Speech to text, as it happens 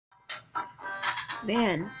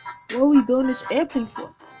Man, what are we building this airplane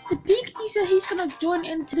for? The Pig, he said he's gonna join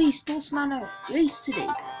in today's Dolsanana race today.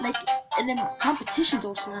 Like, in a competition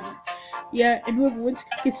Dolsanana. Yeah, and whoever wins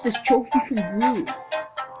gets this trophy from Groove.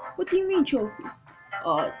 What do you mean trophy?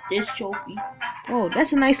 This trophy. Oh,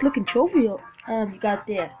 that's a nice looking trophy you got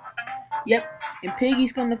there. Yep, and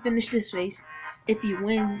Piggy's gonna finish this race. If he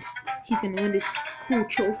wins, he's gonna win this cool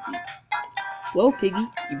trophy. Well, Piggy,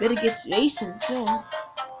 you better get racing soon.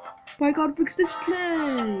 But I gotta fix this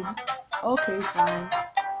plane. Okay, fine.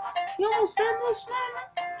 You almost done this,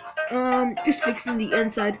 Nana? Just fixing the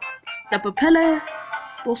inside. The propeller,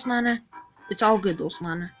 Nana. It's all good,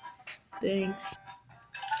 Nana. Thanks.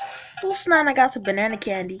 Nana got some banana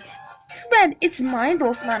candy. Too bad it's mine,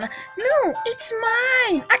 Nana. No, it's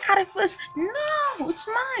mine. I got it first. No, it's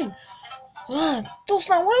mine. Nana,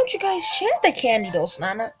 why don't you guys share the candy,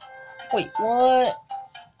 Nana? Wait, what?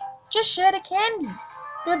 Just share the candy.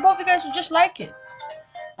 Then both of you guys will just like it.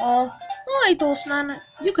 Alright, Nana.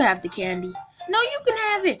 You can have the candy. No, you can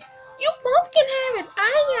have it. You both can have it.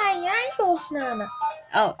 Aye, Nana.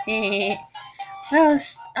 Oh, well,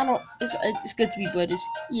 it's good to be brothers.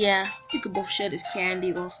 Yeah, you can both share this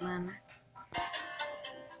candy, Nana.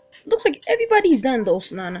 Looks like everybody's done,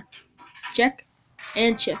 Nana. Check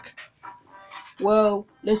and check. Well,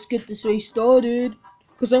 let's get this race started,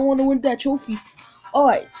 because I want to win that trophy.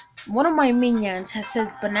 Alright, one of my minions has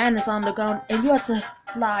said bananas on the ground, and you have to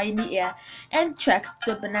fly in the air and track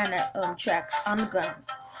the banana tracks on the ground.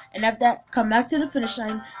 And after that, come back to the finish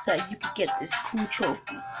line so that you can get this cool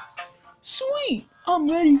trophy. Sweet! I'm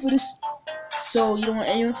ready for this. So, you don't want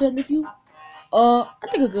anyone to with you? I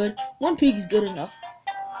think we're good. One pig is good enough.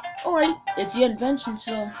 Alright, it's your invention,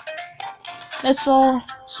 so let's all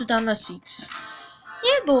sit down in our seats.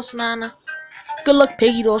 Yeah, Nana. Good luck,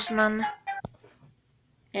 Piggy, Nana.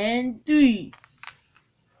 And 3,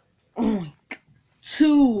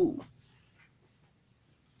 2,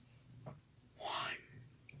 1.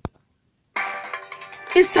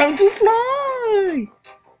 It's time to fly!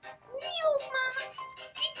 Nana.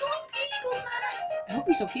 Keep going, Nana. I hope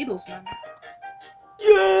he's okay, Nana.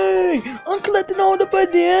 Yay! I'm collecting all the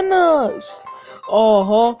bananas.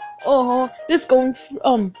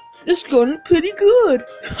 This going pretty good.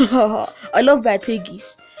 I love bad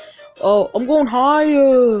piggies. Oh, I'm going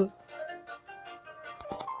higher.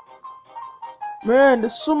 Man,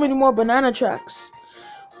 there's so many more banana tracks.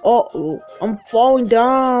 Uh-oh, I'm falling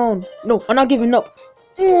down. No, I'm not giving up.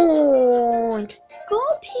 Oink. Go,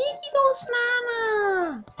 Piggy,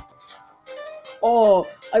 Nana. Oh,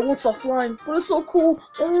 I won't stop flying, but it's so cool.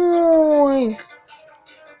 Oink.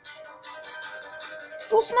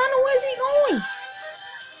 Nana, where's he going?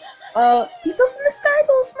 He's up in the sky,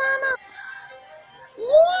 Nana.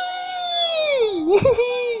 Whee!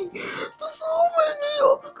 There's so many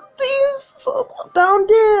things down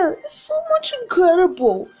there. It's so much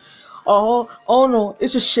incredible. Oh no,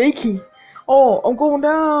 it's just shaking. Oh, I'm going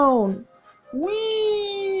down.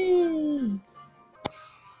 Whee!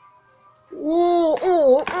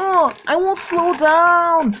 I won't slow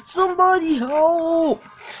down. Somebody help.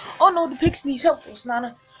 Oh no, the pig needs help,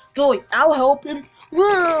 Nana. Doy, I'll help him.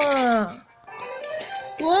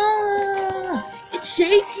 It's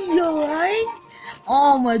shaky, alright?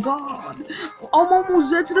 Oh my god. I'm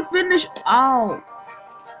almost there to the finish. Ow.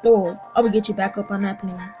 Oh, I will get you back up on that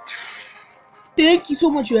plane. Thank you so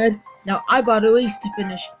much, Red. Now I got a race to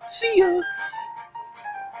finish. See ya.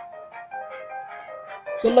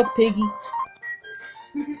 Good luck, Piggy.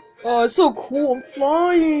 Oh, it's so cool. I'm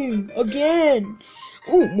flying again.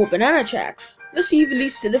 Ooh, more banana tracks. Let's see if it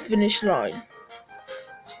leads to the finish line.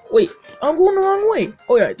 Wait, I'm going the wrong way.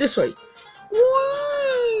 Oh yeah, this way.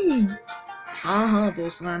 Whee!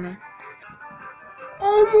 Nana.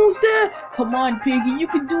 Almost there. Come on, Piggy, you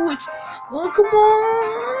can do it. Oh, come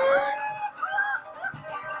on.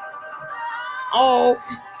 Oh,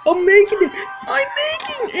 I'm making it. I'm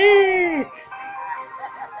making it.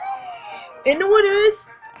 And the winner is...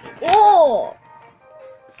 Oh!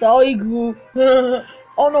 Sorry, Gru.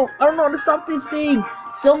 Oh no, I don't know how to stop this thing.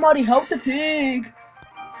 Somebody help the pig.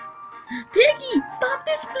 Piggy, stop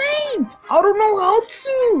this plane. I don't know how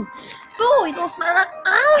to. Go, Nana.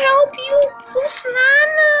 I'll help you.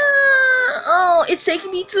 Nana. Oh, it's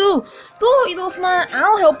taking me too. Go, Nana.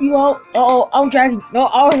 I'll help you out. Oh, I'm dragging. No,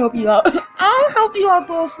 I'll help you out. I'll help you out,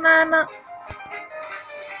 Nana.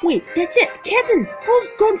 Wait, that's it. Kevin,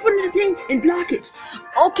 go in front of the plane and block it.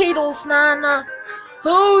 Okay, Nana. Hey,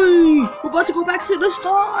 we're about to go back to the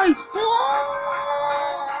sky.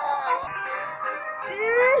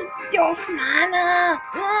 Nana.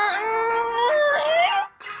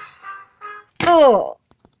 Oh.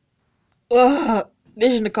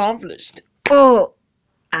 Mission accomplished. Oh,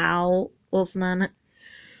 ow, little Nana.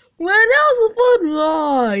 Well, that was a fun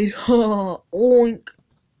ride. Oink.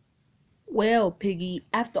 Well, Piggy,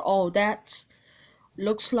 after all that,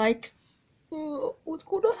 looks like what's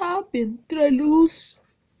gonna happen? Did I lose?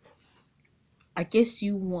 I guess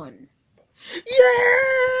you won.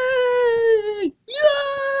 Yay!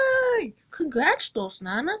 Yay! Congrats, Dos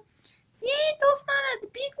Nana. Yay, Dos Nana, the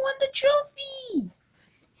pig won the trophy.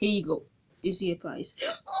 Here you go. This is your prize.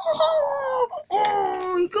 Oh,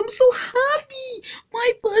 I'm so happy.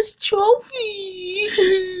 My first trophy.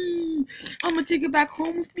 I'm gonna take it back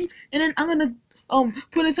home with me, and then I'm gonna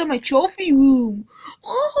put it inside my trophy room.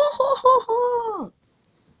 Oh,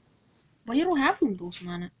 but you don't have room, Dos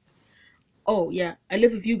Nana. Oh yeah, I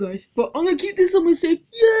live with you guys, but I'm gonna keep this on my safe.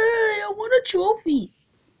 Yay! I won a trophy.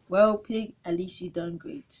 Well, Pig, at least you done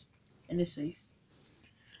great. And it says.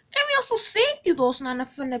 And we also saved you, those Nana,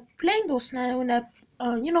 from the plane, those Nana, when that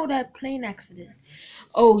that plane accident.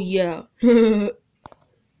 Oh yeah. Well,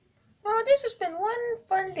 this has been one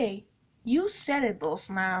fun day. You said it, those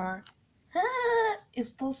Nana.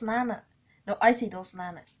 It's those Nana. No, I say those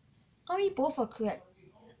Nana. Oh, you both are correct.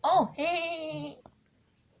 Oh, hey.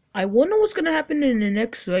 I wonder what's gonna happen in the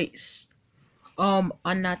next race. I'm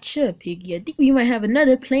not sure, Piggy. I think we might have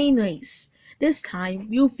another plane race. This time,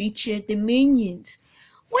 we'll feature the minions.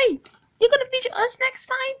 Wait, you're gonna feature us next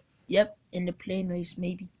time? Yep, in the plane race,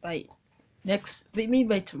 maybe by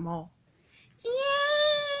tomorrow.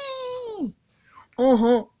 Yay!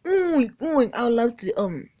 Uh-huh. Oink, oink.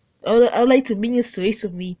 I'd like to minions to race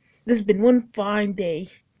with me. This has been one fine day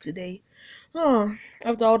today. Oh,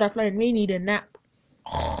 after all that flying, we need a nap.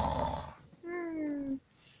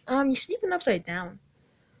 You're sleeping upside down.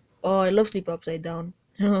 Oh, I love sleep upside down.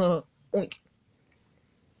 Oink.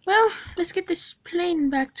 Well, let's get this plane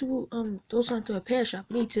back to those onto a repair shop.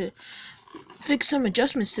 We need to fix some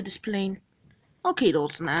adjustments to this plane. Okay,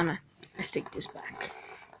 those Nana. Let's take this back.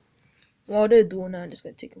 While they're doing that, I'm just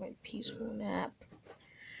gonna take my peaceful nap.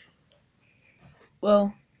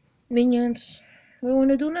 Well, minions, what do you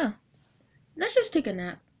wanna do now? Let's just take a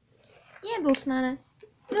nap. Yeah, those Nana.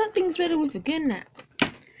 Nothing's better with a good nap.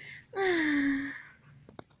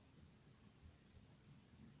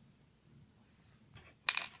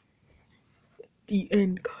 The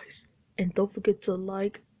end, guys. And don't forget to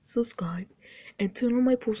like, subscribe, and turn on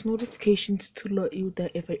my post notifications to let you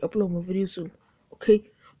that if I upload my video soon. Okay?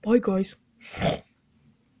 Bye, guys.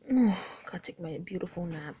 Gotta take my beautiful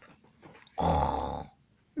nap.